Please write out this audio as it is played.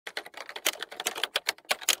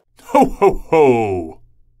Ho, ho, ho!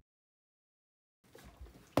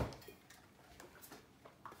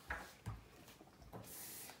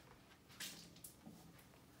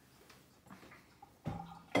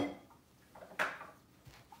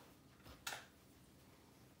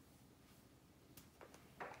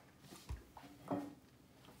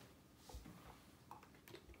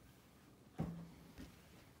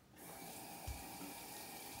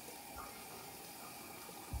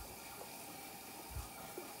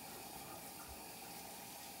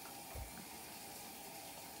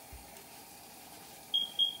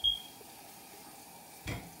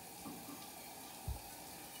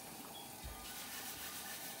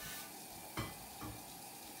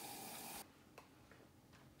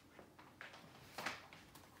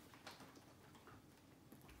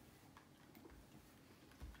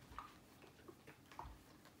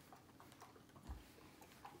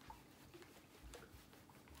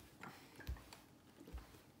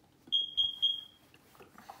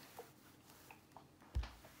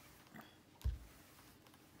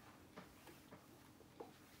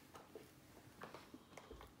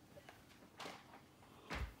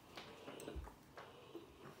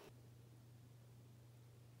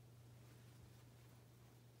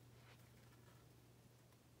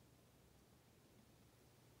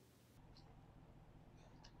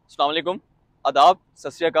 अस्सलाम वालेकुम, आदाब,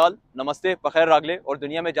 सत श्री अकाल, नमस्ते, बखैर रागले और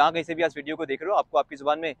दुनिया में जहाँ कहीं से भी आज वीडियो को देख रहे हो आपको आपकी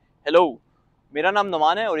ज़ुबान में हेलो। मेरा नाम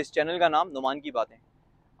नुमान है और इस चैनल का नाम नुमान की बातें।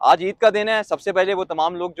 आज ईद का दिन है। सबसे पहले वो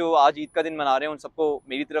तमाम लोग जो आज ईद का दिन मना रहे हैं उन सबको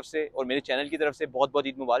मेरी तरफ से और मेरे चैनल की तरफ से बहुत बहुत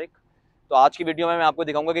ईद मुबारक। तो आज की वीडियो में मैं आपको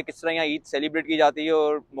दिखाऊंगा कि किस तरह यहाँ ईद सेलिब्रेट की जाती है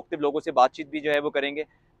और मुख्तलिफ लोगों से बातचीत भी जो है वो करेंगे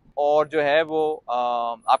और जो है वो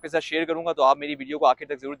आपके साथ शेयर करूँगा। तो आप मेरी वीडियो को आखिर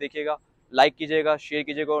तक ज़रूर देखिएगा, लाइक कीजिएगा, शेयर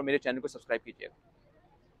कीजिएगा और मेरे चैनल को सब्सक्राइब कीजिएगा।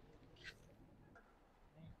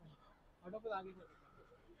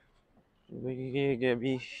 ये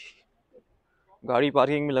अभी गाड़ी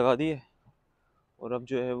पार्किंग में लगा दी है और अब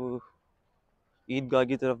जो है वो ईदगाह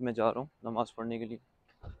की तरफ मैं जा रहा हूँ नमाज़ पढ़ने के लिए।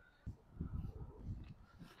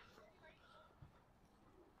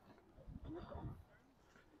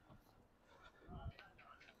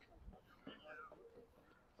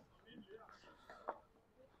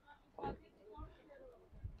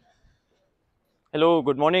 Hello,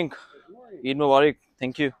 good morning, Eid Mubarak,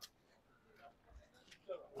 thank you.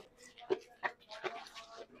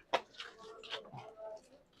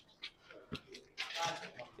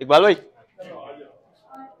 Iqbal भाई,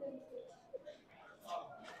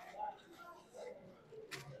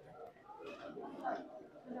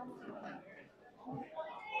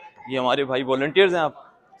 ये हमारे भाई वॉलंटियर्स हैं। आप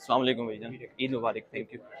अस्सलाम वालेकुम भाईजान, ईद मुबारक,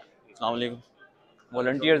 थैंक यू। अस्सलाम वालेकुम।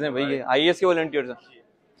 वॉलंटियर्स हैं भाई, ये आईएएस के वॉलंटियर्स हैं।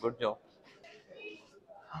 Good job.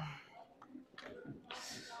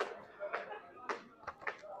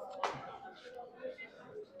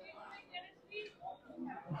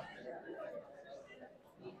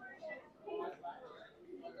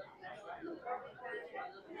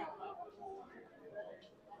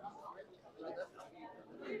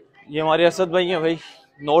 ये हमारे असद भाई हैं भाई,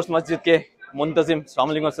 नॉर्थ मस्जिद के मुंतजिम। अस्सलाम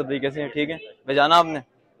वालेकुम असद भाई, कैसे हैं? ठीक है, भेजाना आपने।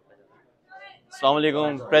 अस्सलाम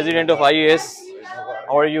वालेकुम, president of IAS,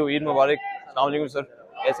 how are you? Eid मुबारक। अस्सलाम वालेकुम सर,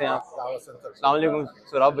 कैसे हैं आप? अस्सलाम वालेकुम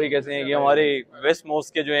सराब भाई, कैसे हैं? ये हमारे वेस्ट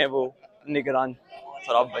मोस्ट के जो हैं वो निगरान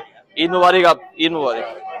सराब भाई, ईद मुबारक। आप ईद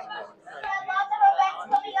मुबारक।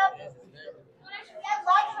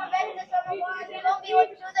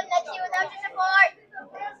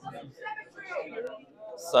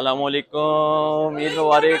 अस्सलामुअलैकुम, ईद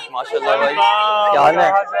मुबारक। माशाल्लाह भाई, क्या हाल है?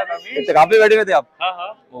 इत्तेकाफ पे बैठे हुए थे आप?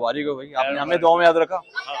 मुबारक हो भाई, आपने हमें दुआ में याद रखा।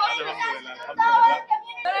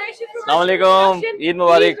 अस्सलाम वालेकुम, ईद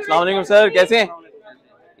मुबारक। अस्सलाम वालेकुम सर, कैसे हैं?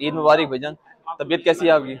 ईद मुबारक भाईजान। तबीयत कैसी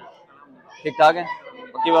है आपकी? ठीक ठाक है,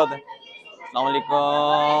 पक्की बात है। अस्सलाम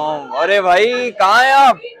वालेकुम। अरे भाई कहाँ हैं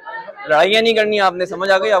आप? लड़ाइयाँ नहीं करनी आपने, समझ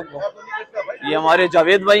आ गई आपको? ये हमारे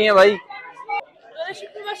जावेद भाई हैं भाई।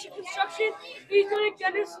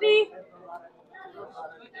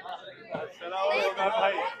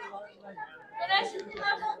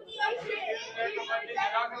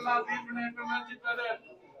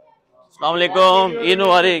 अस्सलाम वालेकुम, ईद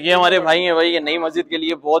मुबारक। ये हमारे भाई हैं भाई, ये नई मस्जिद के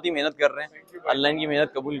लिए बहुत ही मेहनत कर रहे हैं, अल्लाह इनकी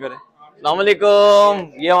मेहनत कबूल करे। अस्सलाम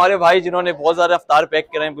वालेकुम। ये हमारे भाई जिन्होंने बहुत सारे अफ्तार पैक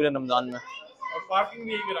करे हैं पूरे रमजान में, और पार्किंग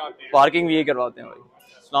भी यही करवाते हैं भाई।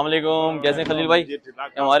 अस्सलाम वालेकुम, कैसे हैं खलील भाई?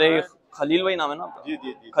 हमारे खलील भाई नाम है ना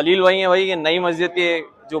आपका? खलील भाई हैं भाई, ये नई मस्जिद के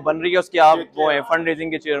जो बन रही है उसके आप वो है फंड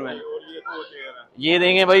रेजिंग के चेयरमैन। ये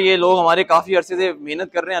देंगे भाई, ये लोग हमारे काफी अरसे से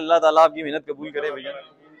मेहनत कर रहे हैं, अल्लाह ताला आपकी मेहनत कबूल करे भैया।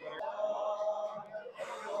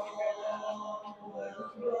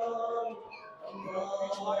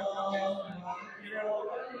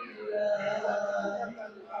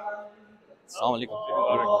 Assalamu alaikum.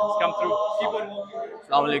 It's come through.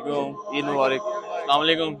 Assalamu alaikum. Eid Mubarak. Assalamu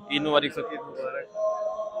alaikum. Eid Mubarak. Sir.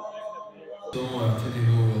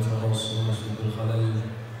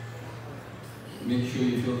 Make sure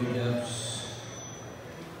you fill the gaps.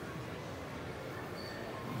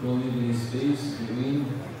 Don't leave any space between.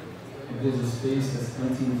 If there's a space that's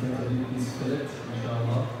empty in front of you, please fill it,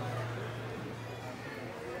 inshallah.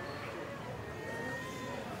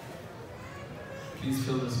 Please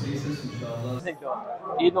fill the spaces, inshallah.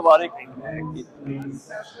 Eid Mubarak.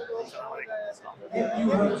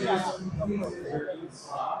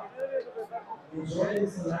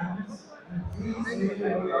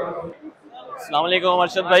 अस्सलाम वालेकुम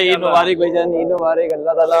अरशद भाई, ईद मुबारक भाईजान, ईद मुबारक।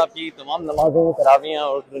 अल्लाह ताला आपकी तमाम नमाज़ों में खराबियाँ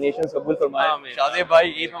और donations कबूल फरमाए। शादेब भाई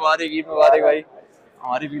ईद मुबारक भाई।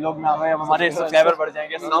 हमारे व्लॉग में आ गए, अब हमारे सब्सक्राइबर बढ़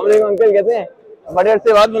जाएंगे। अस्सलाम वालेकुम अंकल, कैसे हैं? बड़े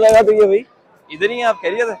अरसे बाद मुलाकात हुई है भाई। इधर ही हैं आप?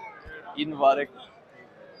 खैरियत है? ईद मुबारक।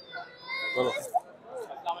 चलो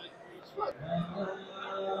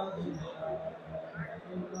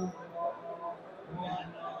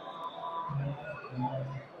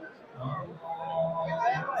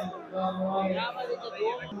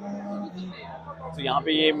तो यहाँ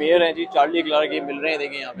पे ये मेयर हैं जी, चार्ली क्लार्क, ये मिल रहे हैं,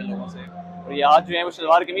 देखें यहाँ पे लोगों से। और ये आज जो है वो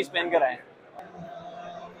शलवार कमीज पहन कर आए हैं।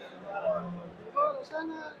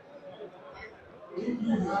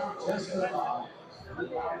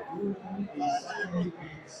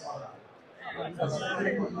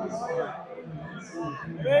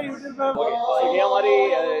 ये हमारी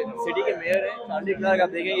सिटी के मेयर हैं चार्ली क्लार्क। आप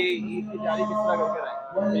देखें ये ईद की तैयारी किस तरह करके आए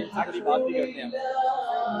हैं। थोड़ी बात भी करते हैं।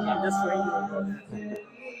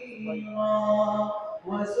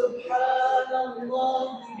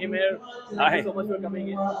 Hey Mayor, thank you so much for coming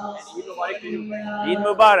in. And Eid Mubarak to you. Eid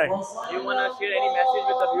Mubarak. Do you want to share any message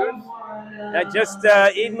with the viewers? Just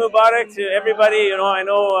Eid Mubarak to everybody. You know, I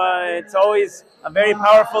know it's always a very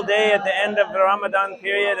powerful day at the end of the Ramadan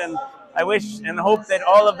period, and I wish and hope that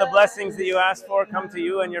all of the blessings that you asked for come to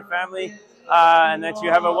you and your family, and that you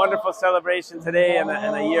have a wonderful celebration today and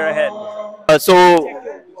a year ahead. So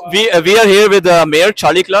we are here with Mayor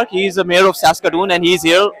Charlie Clark. He is the mayor of Saskatoon, and he is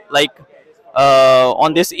here like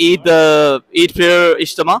on this Eid prayer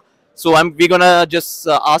Ijtima. So we're gonna just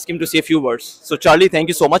ask him to say a few words. So Charlie, thank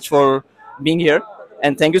you so much for being here,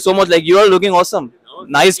 and thank you so much. Like, you are looking awesome.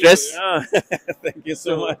 Nice dress. Thank you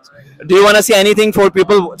so much. Do you want to say anything for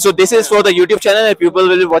people? So this is for the YouTube channel, and people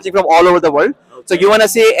will be watching from all over the world. So you want to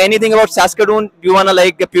say anything about Saskatoon? Do you want to,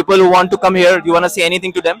 like, people who want to come here, do you want to say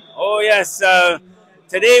anything to them? Oh yes.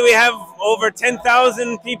 Today we have over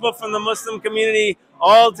 10,000 people from the Muslim community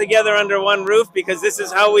all together under one roof, because this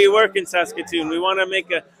is how we work in Saskatoon. We want to make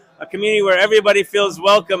a community where everybody feels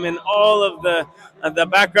welcome in all of the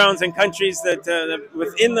backgrounds and countries that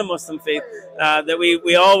within the Muslim faith, that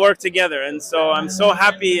we all work together. And so I'm so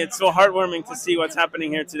happy. It's so heartwarming to see what's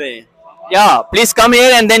happening here today. Yeah, please come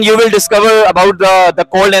here, and then you will discover about the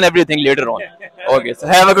cold and everything later on. Okay, so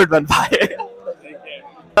have a good one. Bye.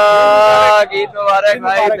 Eid मुबारक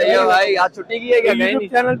भाई, तैयो भाई। आज छुट्टी की है क्या?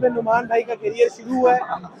 YouTube channel पे नुमान भाई का करियर शुरू हुआ है।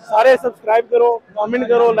 सारे सब्सक्राइब करो, कमेंट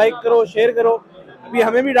करो, लाइक करो, शेयर करो। अभी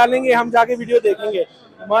हमें भी डालेंगे, हम जाके वीडियो देखेंगे।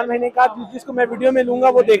 नुमान भाई ने कहा जिसको मैं वीडियो में लूंगा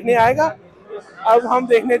वो देखने आएगा। अब हम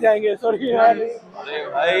देखने जाएंगे। सॉरी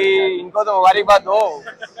भाई, इनको तो मुबारकबाद दो।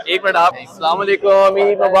 एक मिनट आप। अस्सलाम वालेकुम,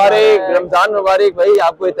 ईद मुबारक, रमजान मुबारक भाई,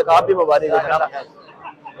 आपको इत्तेकाफ भी मुबारक हो जनाब।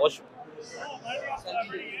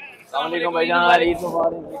 अस्सलाम वालेकुम भाईजान, ईद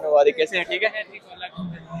मुबारक, कैसे हैं? ठीक है।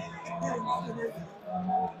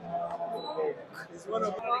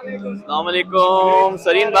 अस्सलाम वालेकुम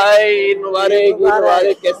सरीन भाई, ईद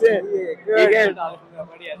मुबारक, कैसे हैं? ठीक है।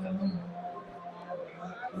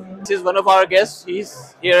 This is one of our guests. He's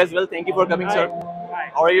here as well. Thank you for coming, sir.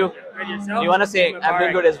 How are you? Do you want to say? I'm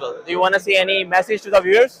doing good as well. Do you want to say any message to the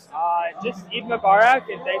viewers? Just Eid Mubarak,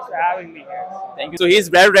 and thanks for having me here. Thank you. So he's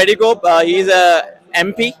Brad Radico. He's a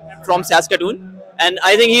MP from Saskatoon, and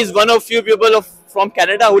I think he's one of few people from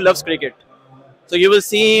Canada who loves cricket. So you will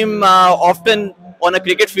see him often on a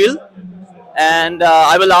cricket field, and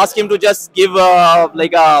I will ask him to just give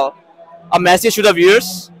like a message to the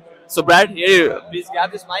viewers. So Brad, here, please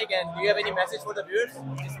grab this mic, and do you have any message for the viewers?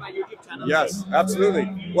 This is my YouTube channel. Yes, absolutely.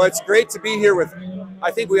 Well, it's great to be here with,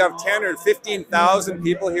 I think we have 10 or 15,000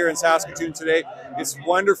 people here in Saskatoon today. It's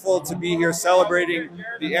wonderful to be here celebrating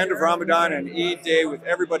the end of Ramadan and Eid Day with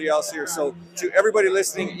everybody else here. So to everybody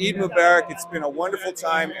listening, Eid Mubarak. It's been a wonderful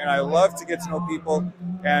time, and I love to get to know people.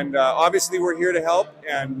 And obviously we're here to help.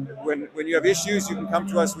 And when you have issues, you can come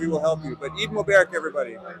to us. We will help you. But Eid Mubarak,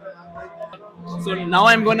 everybody. So now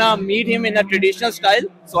I'm gonna meet him in a traditional style.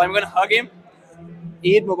 So I'm gonna hug him.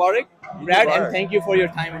 Eid Mubarak. Brad, and thank you for your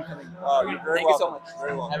time and coming. You're very Thank you so welcome. much.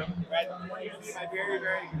 Very welcome.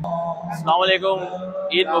 Assalamu alaikum.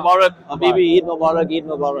 Eid Mubarak. Habibi, Eid Mubarak. Eid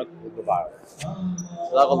Mubarak.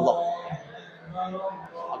 Jazakallah.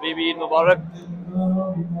 Habibi, Eid Mubarak.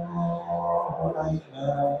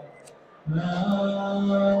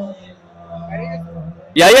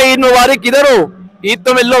 या ईद मुबारक, किधर हो? ईद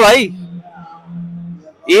तो मिल लो भाई।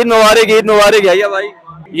 ईद मुबारक, ईद मुबारक या भाई।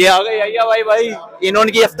 ये आ गए या भाई।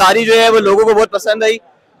 इन्होंने की इफ्तारी जो है वो लोगों को बहुत पसंद आई।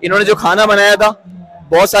 इन्होंने जो खाना बनाया था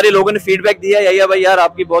बहुत सारे लोगों ने फीडबैक दिया। या भाई यार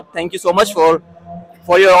आपकी बहुत thank you so much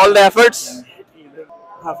for your all the efforts.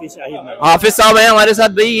 हाफिज साहब हैं हमारे साथ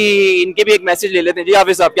भाई, इनके भी एक मैसेज ले लेते हैं। जी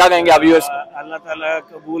हाफिज साहब क्या कहेंगे आप व्यूअर्स को? अल्लाह ताला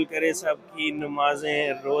कबूल करे सबकी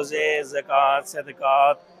नमाजें, रोज़े, ज़कात,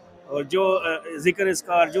 सदक़ात और जो ज़िक्र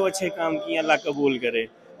इस्कार जो अच्छे काम किए अल्लाह कबूल करे।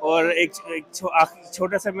 और एक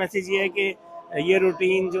छोटा सा मैसेज ये है कि ये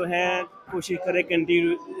रूटीन जो है कोशिश करे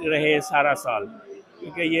कंटिन्यू रहे सारा साल,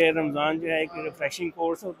 क्योंकि ये रमज़ान जो है एक रिफ्रेशिंग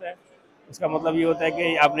कोर्स होता है। उसका मतलब ये होता है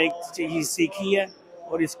कि आपने एक चीज़ सीखी है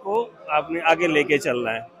और इसको आपने आगे लेके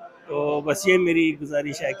चलना है। तो बस ये मेरी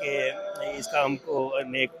गुजारिश है कि इस काम को,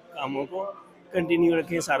 नेक कामों को कंटिन्यू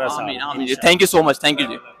रखें सारा साल। Thank you so much, thank you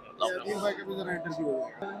जी।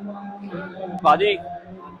 पाजी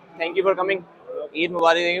thank you for coming. Eid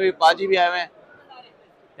मुबारक देंगे। पाजी भी आए हुए हैं।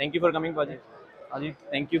 थैंक यू फॉर कमिंग पाजी। पाजी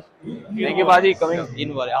थैंक यू पाजी कमिंग। ईद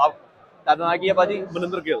मुबारक। आप ताना किया पाजी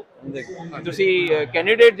मनिंदर गिल ਤੁਸੀਂ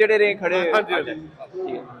कैंडिडेट ਜਿਹੜੇ ਰਹੇ खड़े।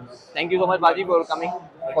 थैंक यू सो मच पाजी for coming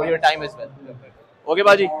for your time as well. Okay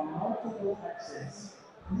पाजी।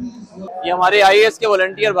 ये हमारे IAS के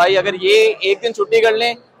वॉलंटियर भाई, अगर ये एक दिन छुट्टी कर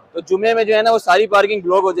लें तो जुमे में जो है ना वो सारी पार्किंग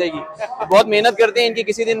ब्लॉक हो जाएगी। बहुत मेहनत करते हैं। इनकी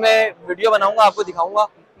किसी दिन मैं वीडियो बनाऊंगा, आपको दिखाऊंगा।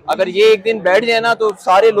 अगर ये एक दिन बैठ जाए ना तो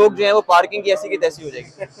सारे लोग जो है वो पार्किंग की ऐसी की तैसी हो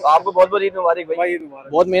जाएगी। तो आपको बहुत बहुत ईद मुबारक भाई।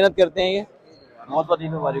 बहुत मेहनत करते हैं ये। बहुत बहुत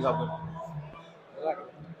ईद मुबारक आपको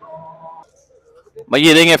भाई।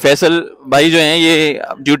 ये देखें फैसल भाई जो हैं ये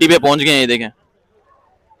ड्यूटी पे पहुंच गए हैं। ये देखें,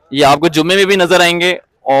 ये आपको जुम्मे में भी नजर आएंगे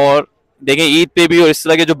और देखें ईद पे भी, और इस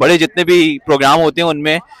तरह के जो बड़े जितने भी प्रोग्राम होते हैं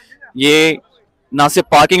उनमें ये ना सिर्फ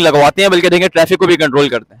पार्किंग लगवाते हैं बल्कि देखें ट्रैफिक को भी कंट्रोल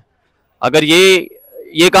करते हैं। अगर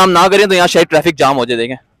ये काम ना करें तो यहाँ शायद ट्रैफिक जाम हो जाए।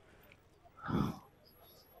 देखें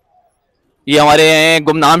ये हमारे हैं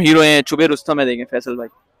गुमनाम हीरो हैं, छुपे रुस्तम है। देखें फैसल भाई।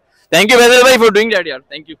 थैंक यू फैसल भाई फॉर डूइंग दैट यार,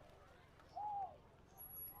 थैंक यू।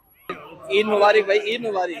 ईद मुबारक भाई, ईद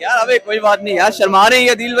मुबारक यार। अबे कोई बात नहीं यार, शर्मा रहे हैं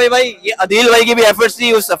ये अदील भाई। ये अदील भाई की भी एफर्ट्स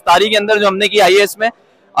थी उस इफ्तारी के अंदर जो हमने की IAS में।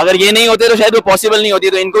 अगर ये नहीं होते तो शायद वो पॉसिबल नहीं होती।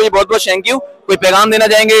 तो इनको भी बहुत बहुत थैंक यू। कोई पैगाम देना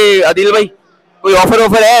चाहेंगे अदील भाई? कोई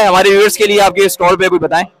ऑफर है हमारे व्यूअर्स के लिए आपके स्टॉल पे, कोई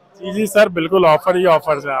बताएं? जी सर, बिल्कुल ऑफर ही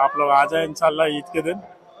ऑफर्स है। आप लोग आ जाए इंशाल्लाह ईद के दिन,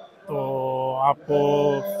 तो आपको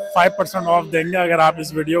 5% ऑफ देंगे अगर आप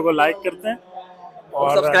इस वीडियो को लाइक करते हैं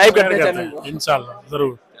और सब्सक्राइब करते हैं इंशाल्लाह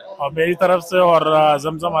जरूर। और मेरी तरफ से और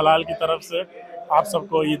जमजम हलाल की तरफ से आप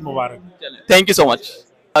सबको ईद मुबारक। Thank you so much.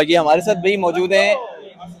 ये हमारे साथ भाई मौजूद हैं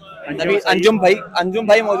अंजुम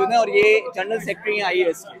भाई मौजूद हैं और ये जनरल सेक्रेटरी हैं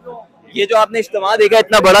IAS के। ये जो आपने इज्तिमा देखा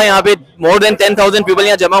इतना बड़ा, यहाँ पे मोर देन 10,000 पीपल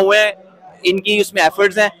यहाँ जमा हुए हैं। इनकी उसमें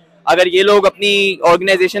एफर्ट्स हैं। अगर ये लोग अपनी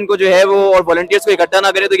ऑर्गेनाइजेशन को जो है वो और वॉलंटियर्स को इकट्ठा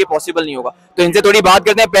ना करें तो ये पॉसिबल नहीं होगा। तो इनसे थोड़ी बात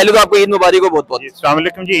करते हैं। पहले तो आपको ईद मुबारक हो बहुत बहुत। अस्सलाम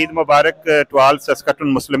वालेकुम जी, ईद मुबारक टू ऑल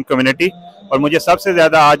सस्काटून मुस्लिम कम्युनिटी। और मुझे सबसे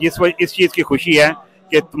ज़्यादा आज इस चीज़ की खुशी है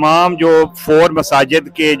कि तमाम जो 4 मसाजिद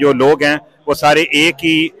के जो लोग हैं वो सारे एक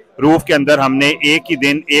ही रूफ के अंदर हमने एक ही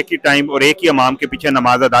दिन, एक ही टाइम और एक ही इमाम के पीछे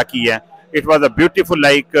नमाज अदा की है। It was a beautiful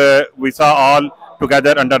like we saw all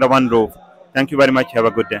together under one roof. Thank you very much, have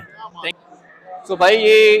a good day. सो भाई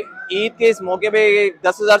ये ईद के इस मौके पे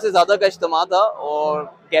 10,000 से ज्यादा का इज्तिमा था और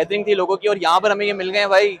गैदरिंग थी लोगों की। और यहाँ पर हमें ये मिल गए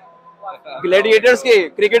भाई ग्लैडिएटर्स के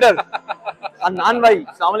क्रिकेटर अदनान भाई।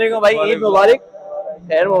 अस्सलाम वालेकुम भाई, ईद मुबारक,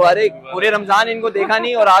 खैर मुबारक। पूरे रमजान इनको देखा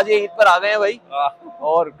नहीं और आज ये ईद पर आ गए हैं भाई।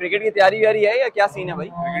 और क्रिकेट की तैयारी वारी है या क्या सीन है भाई?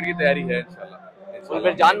 क्रिकेट की तैयारी है इंशाल्लाह। तो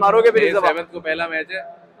फिर जान मारोगे फिर? 7 को पहला मैच है।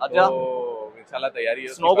 अच्छा, तो इंशाल्लाह तैयारी है।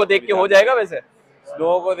 स्नो को देख के हो जाएगा? वैसे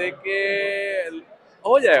स्नो को देख के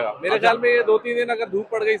हो जाएगा मेरे ख्याल में। ये 2-3 दिन अगर धूप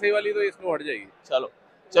पड़ गई सही वाली तो ये स्नो हट जाएगी।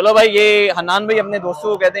 चलो भाई। ये हन्नान भाई अपने दोस्तों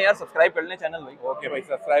को कहते हैं यार सब्सक्राइब कर लें चैनल भाई। ओके भाई,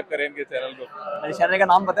 सब्सक्राइब करें इनके चैनल को। मेरे चैनल का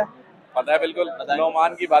नाम पता है? पता है बिल्कुल,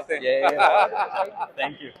 नौमान की बातें।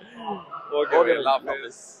 Thank you. ओके भाई, अल्लाह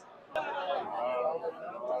हाफिज़।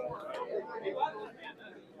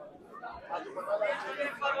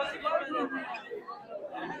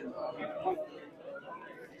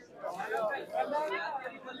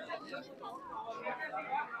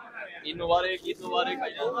 ईद मुबारक, ईद मुबारक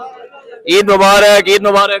भाई। ईद मुबारक, ईद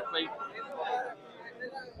मुबारक भाई।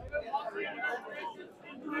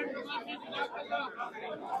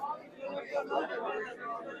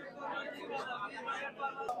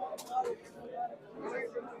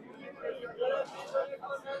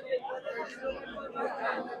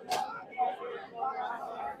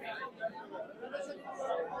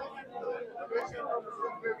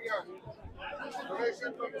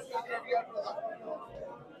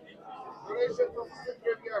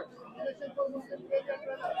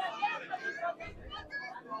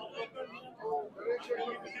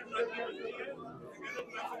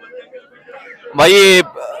 भाई ये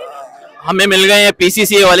हमें मिल गए हैं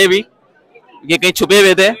पीसीसीए वाले भी, ये कहीं छुपे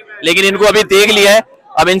हुए थे लेकिन इनको अभी देख लिया है।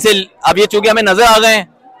 अब इनसे, अब ये चूंकि हमें नजर आ गए हैं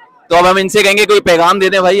तो अब हम इनसे कहेंगे कोई पैगाम दे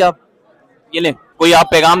दें भाई आप, ये ले कोई आप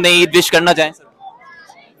पैगाम दें, ईद विश करना चाहें।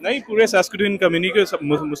 नहीं, पूरे सास्कटून कम्युनिटी को,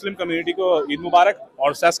 मुस्लिम कम्युनिटी को ईद मुबारक,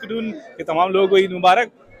 और सास्कटून के तमाम लोगों को ईद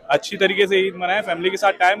मुबारक। अच्छी तरीके से ईद मनाएं, फैमिली के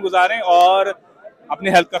साथ टाइम गुजारें और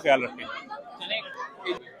अपने हेल्थ का ख्याल रखें।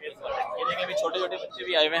 छोटे छोटे बच्चे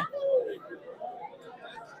भी आए हुए हैं।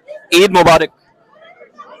 ईद मुबारक,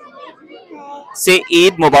 से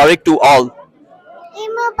ईद मुबारक to all.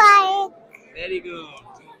 Eid Mubarak. Very good.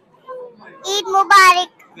 Eid Mubarak.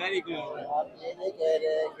 Very good.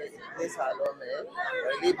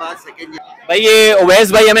 भाई ये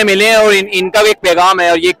ओवैस भाई हमें मिले हैं और इनका भी एक पैगाम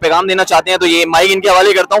है और ये एक पैगाम देना चाहते हैं, तो ये माइक इनके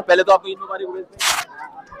हवाले करता हूँ। पहले तो आपको ईद मुबारक ओवैस भाई।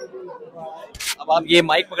 अब आप ये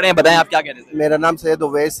माइक पकड़े हैं, बताएं आप क्या कह रहे थे। मेरा नाम सैयद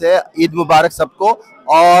ओवैस है। ईद मुबारक सबको।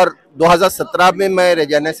 और 2017 में मैं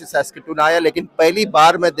रेजाना से सास्कटून आया, लेकिन पहली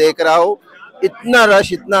बार मैं देख रहा हूँ इतना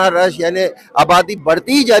रश, यानी आबादी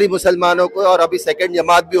बढ़ती ही जा रही मुसलमानों को, और अभी सेकंड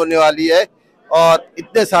जमात भी होने वाली है और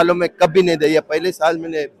इतने सालों में कभी नहीं देखा। पहले साल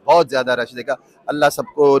मैंने बहुत ज्यादा रश देखा। अल्लाह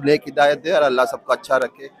सबको नेक हिदायत दे और अल्लाह सबको अच्छा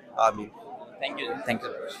रखे, आमीन। Thank you, thank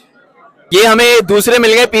you. ये हमें दूसरे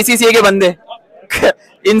मिल गए पीसीसीए के बंदे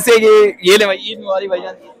इनसे ये ले भाई, ईद मुबारक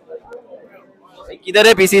भाईजान। किधर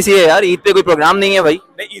है पीसीसीए यार, ईद पे कोई प्रोग्राम नहीं है भाई।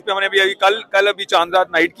 नहीं, ईद पे हमने अभी कल अभी चांद रात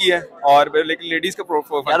नाइट की है, और लेकिन लेडीज का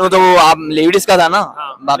यार वो तो वो आप लेडीज का था ना।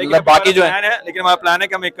 बाकी जो है, लेकिन हमारा प्लान है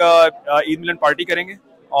कि हम एक ईद मिलन पार्टी करेंगे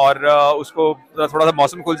और उसको थोड़ा सा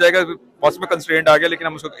मौसम खुल जाएगा, मौसम में कंस्ट्रेंट आ गया, लेकिन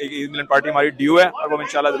हम उसको एक ईद मिलन पार्टी हमारी ड्यू है और वो हम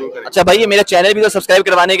इंशाल्लाह जरूर करेंगे। अच्छा भाई, ये मेरा चैनल भी तो सब्सक्राइब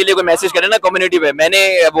करवाने के लिए कोई मैसेज करे ना कम्युनिटी पे। मैंने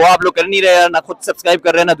वो आप लोग कर नहीं रहे, ना खुद सब्सक्राइब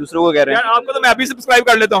कर रहे हैं ना दूसरों को कह रहे हैं। यार आपको तो मैं अभी सब्सक्राइब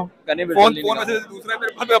कर लेता हूँ, फोन में से दूसरा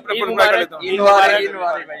मेरे पास अपना सब्सक्राइब कर लेता हूँ।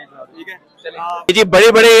 ठीक है जी।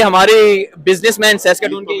 बड़े बड़े हमारे बिजनेसमैन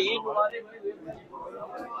सास्कटून के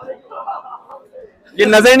ये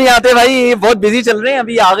नजर नहीं आते भाई, ये बहुत बिजी चल रहे हैं,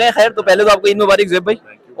 अभी आ गए। खैर तो पहले तो आपको ईद मुबारक ज़ेब भाई।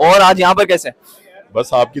 और आज यहाँ पर कैसे? बस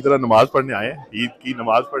आपकी तरह नमाज पढ़ने आए, ईद की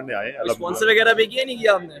नमाज पढ़ने आए। स्पॉन्सर वगैरह भी किया नहीं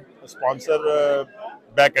किया आपने? स्पॉन्सर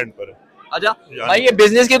बैक एंड पर। अच्छा भाई, ये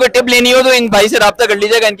बिजनेस की कोई टिप लेनी हो तो इन भाई से राब्ता कर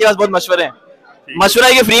लीजिएगा, इनके पास बहुत मशवरे हैं। मशवरा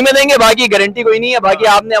ये फ्री में देंगे, बाकी गारंटी कोई नहीं है, बाकी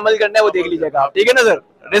आपने अमल करना है वो देख लीजिएगा आप। ठीक है ना सर,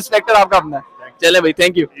 रिस्क फैक्टर आपका अपना। चले भाई,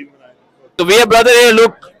 थैंक यू। तो we brother here,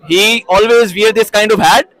 look, he always wear this kind of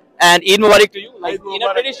hat, and Eid Mubarak to you, like in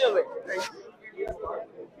a traditional way.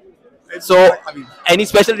 So, any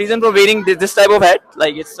special reason for wearing this type of hat?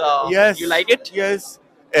 Like it's, yes, you like it? Yes.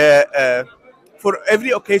 For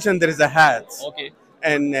every occasion there is a hat. Okay.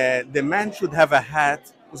 And the man should have a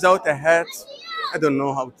hat. Without a hat, I don't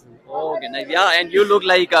know how to. Okay, nice. Yeah, and you look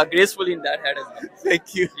like graceful in that hat as well.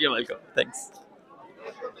 Thank you. You're welcome. Thanks.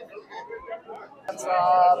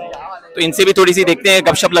 तो इनसे भी थोड़ी सी देखते हैं,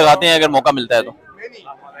 गपशप लगाते हैं अगर मौका मिलता है तो।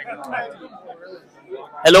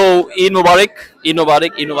 Hello, Eid Mubarak, Eid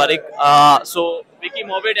Mubarak, Eid Mubarak. So Vicky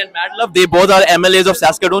Morbid and Mad Love, they both are MLAs of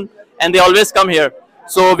Saskatoon, and they always come here.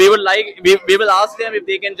 So we will ask them if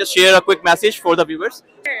they can just share a quick message for the viewers.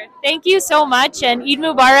 Thank you so much, and Eid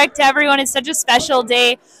Mubarak to everyone. It's such a special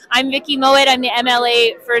day. I'm Vicky Moed. I'm the MLA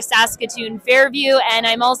for Saskatoon Fairview, and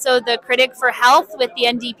I'm also the critic for health with the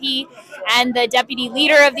NDP and the deputy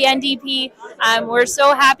leader of the NDP. We're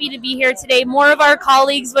so happy to be here today. More of our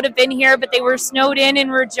colleagues would have been here, but they were snowed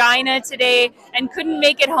in Regina today and couldn't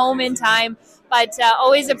make it home in time. But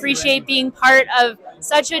always appreciate being part of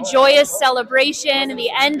such a joyous celebration,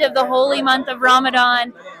 the end of the holy month of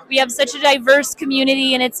Ramadan. We have such a diverse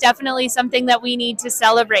community, and it's definitely something that we need to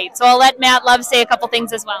celebrate. So I'll let Matt Love say a couple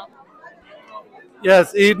things as well.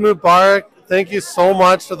 Yes, Eid Mubarak. Thank you so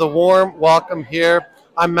much for the warm welcome here.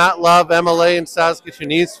 I'm Matt Love, MLA in Saskatoon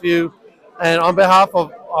Eastview. And on behalf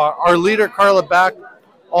of our leader, Carla Beck,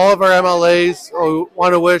 all of our MLAs, we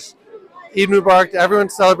want to wish Eid Mubarak to everyone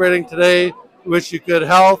celebrating today. We wish you good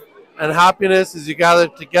health and happiness as you gather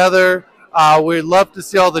together. We'd love to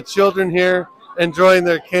see all the children here enjoying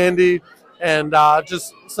their candy, and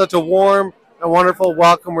just such a warm and wonderful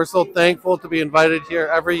welcome. We're so thankful to be invited here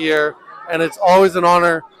every year, and it's always an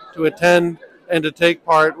honor to attend and to take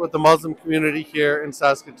part with the Muslim community here in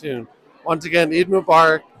Saskatoon. Once again, Eid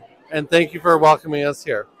Mubarak, and thank you for welcoming us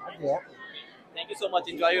here. Thank you so much.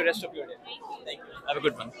 Enjoy your rest of your day. Thank you. Have a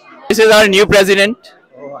good one. This is our new president.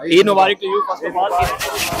 Eid Mubarak to you first of all.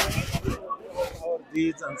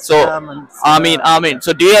 So, Ameen.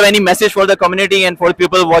 So, do you have any message for the community and for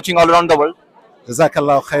people watching all around the world?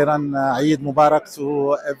 Jazakallah khairan. Eid Mubarak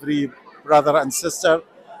to every brother and sister.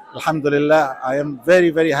 Alhamdulillah, I am very,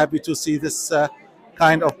 very happy to see this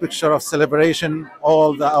kind of picture of celebration.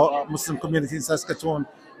 All the Muslim community in Saskatoon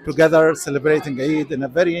together celebrating Eid in a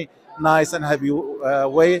very nice and happy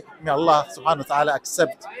way. May Allah subhanahu wa ta'ala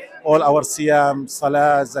accept all our siyam,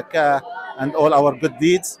 salah, zakah, and all our good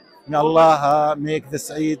deeds. May Allah make this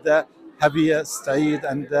Eid happiest Eid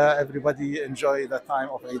and everybody enjoy the time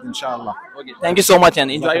of Eid, inshallah. Okay. Thank you so much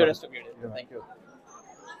and enjoy your rest of your day. Thank you.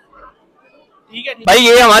 भाई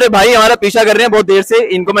ये हमारे भाई हमारा पीछा कर रहे हैं बहुत देर से,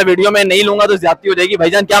 इनको मैं वीडियो में नहीं लूंगा तो ज्यादती हो जाएगी।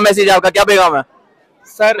 भाईजान क्या मैसेज है आपका, क्या पैगाम है?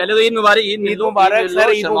 सर पहले तो ईद मुबारक। ईद मुबारक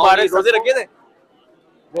सर, ईद मुबारक। रोजे रखे थे?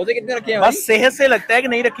 रोजे कितने रखे हैं? बस सेहत से लगता है कि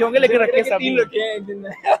नहीं रखे होंगे, लेकिन रखे सब 3 रखे हैं एक दिन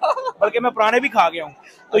में। बल्कि मैं पुराने भी खा गया हूँ।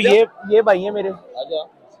 तो ये भाई है मेरे,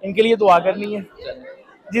 इनके लिए दुआ करनी है।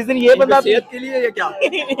 जिस दिन ये बंदा सेहत के लिए या क्या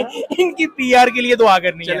इनकी PR के लिए दुआ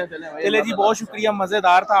करनी है। चले जी, बहुत शुक्रिया,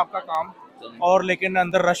 मजेदार था आपका काम, और लेकिन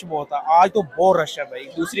अंदर रश बहुत था आज, तो बहुत रश है भाई।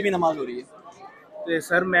 दूसरी भी नमाज हो रही है तो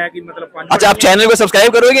सर मैं कि मतलब अच्छा, आप चैनल को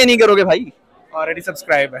सब्सक्राइब करोगे या नहीं करोगे भाई? ऑलरेडी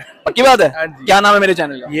सब्सक्राइब है। पक्की बात है? क्या नाम है मेरे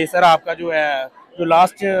चैनल का? ये सर आपका जो है, जो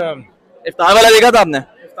लास्ट इफ्तार वाला देखा था आपने?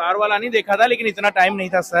 इफ्तार वाला नहीं देखा था, लेकिन इतना टाइम नहीं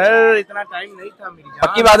था सर, इतना टाइम नहीं था मेरी जान।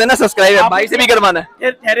 पक्की बात है ना? सब्सक्राइब है भाई से भी करवाना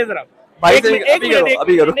है। ठहरे जरा भाई से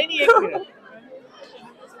अभी करो। नहीं,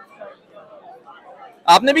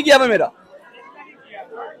 आपने भी किया था मेरा?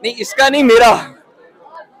 नहीं, इसका नहीं, मेरा।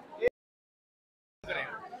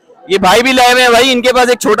 ये भाई भी लाए हुए हैं भाई, इनके पास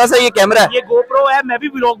एक छोटा सा ये कैमरा है, ये GoPro है। मैं भी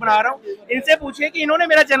व्लॉग बना रहा हूँ, इनसे पूछिए कि इन्होंने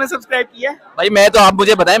मेरा चैनल सब्सक्राइब किया है। भाई मैं तो, आप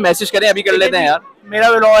मुझे बताएं, मैसेज करें, अभी कर लेते हैं यार। मेरा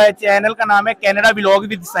व्लॉग है, चैनल का नाम है कैनेडा व्लॉग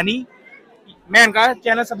विद सनी। मैं इनका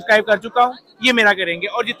चैनल सब्सक्राइब कर चुका हूँ, ये मेरा करेंगे,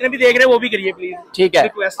 और जितने भी देख रहे हैं वो भी करिए प्लीज। ठीक है,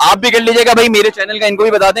 आप भी कर लीजिएगा भाई। मेरे चैनल का इनको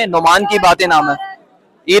भी बता दें, नुमान की बातें नाम है।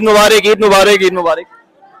 ईद मुबारक, ईद मुबारक, ईद मुबारक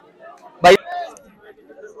भाई।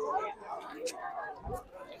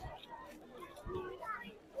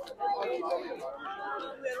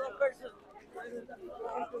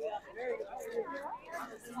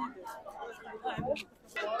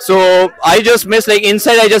 So I just miss, like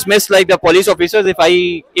inside I just miss like the police officers.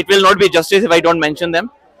 It will not be justice if I don't mention them.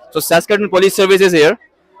 So Saskatoon Police Service is here.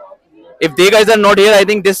 If they guys are not here, I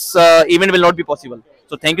think this event will not be possible.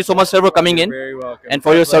 So thank you so much, sir, for coming in and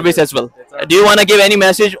for your service as well. Do you want to give any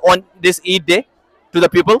message on this Eid day to the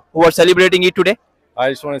people who are celebrating Eid today? I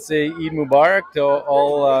just want to say Eid Mubarak to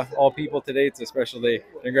all people today. It's a special day.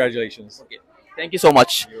 Congratulations. Okay. Thank you so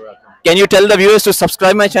much. You're welcome. Can you tell the viewers to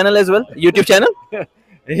subscribe my channel as well, YouTube channel?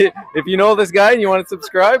 If you know this guy and you want to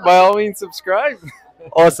subscribe, by all means subscribe.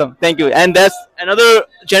 Awesome. Thank you. And there's another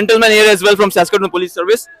gentleman here as well from Saskatoon Police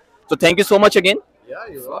Service. So thank you so much again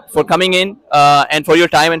for coming in and for your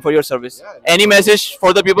time and for your service. Any message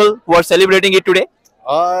for the people who are celebrating it today?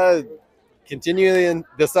 Continuing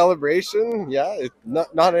the celebration. Yeah, it's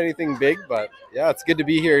not anything big, but yeah, it's good to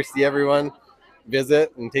be here, see everyone,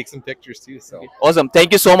 visit and take some pictures too. So awesome.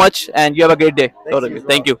 Thank you so much and you have a great day.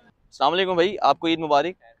 Thank you. अस्सलाम वालेकुम भाई, आपको ईद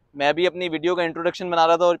मुबारक। मैं भी अपनी video का introduction बना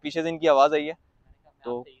रहा था और पीछे से इनकी आवाज़ आई है,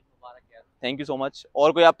 तो थैंक यू सो मच।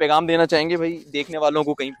 और कोई आप पैगाम देना चाहेंगे भाई देखने वालों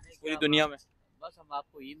को कहीं पूरी दुनिया में? बस हम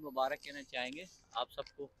आपको ईद मुबारक कहना चाहेंगे, आप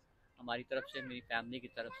सबको हमारी तरफ से, मेरी फैमिली की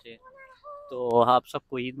तरफ से। तो आप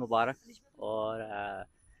सबको ईद मुबारक। और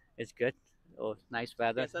इट्स गुड और नाइस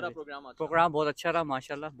वेदर। प्रोग्राम बहुत अच्छा रहा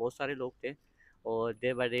माशाल्लाह, बहुत सारे लोग थे और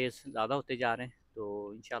डे बाय डे ज़्यादा होते जा रहे हैं,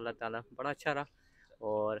 तो इंशाल्लाह ताला बड़ा अच्छा रहा।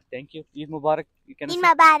 और thank you, Eid Mubarak. Eid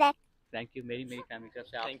Mubarak. Thank you, मेरी फैमिली तरफ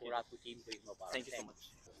से आपको और आपकी टीम को ईद मुबारक। Thank you so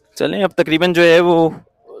much. चलें, अब तकरीबन जो है वो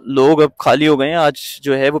लोग अब खाली हो गए हैं। आज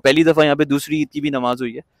जो है वो पहली दफ़ा यहाँ पे दूसरी ईद की भी नमाज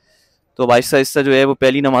हुई है, तो आहिस्ता आहिस्ता जो है वो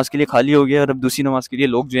पहली नमाज के लिए खाली हो गया और अब दूसरी नमाज के लिए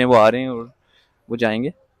लोग जो हैं वो आ रहे हैं और वो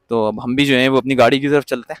जाएंगे। तो अब हम भी जो है वो अपनी गाड़ी की तरफ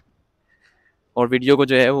चलते हैं और वीडियो को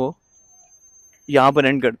जो है वो यहाँ पर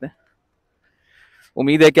एंड करते हैं।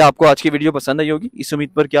 उम्मीद है कि आपको आज की वीडियो पसंद आई होगी। इस उम्मीद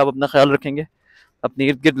पर कि आप अपना ख्याल रखेंगे, अपने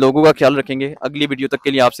इर्द गिर्द लोगों का ख्याल रखेंगे। अगली वीडियो तक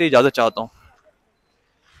के लिए आपसे इजाज़त चाहता हूँ।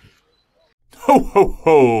 Ho, ho,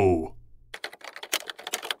 ho!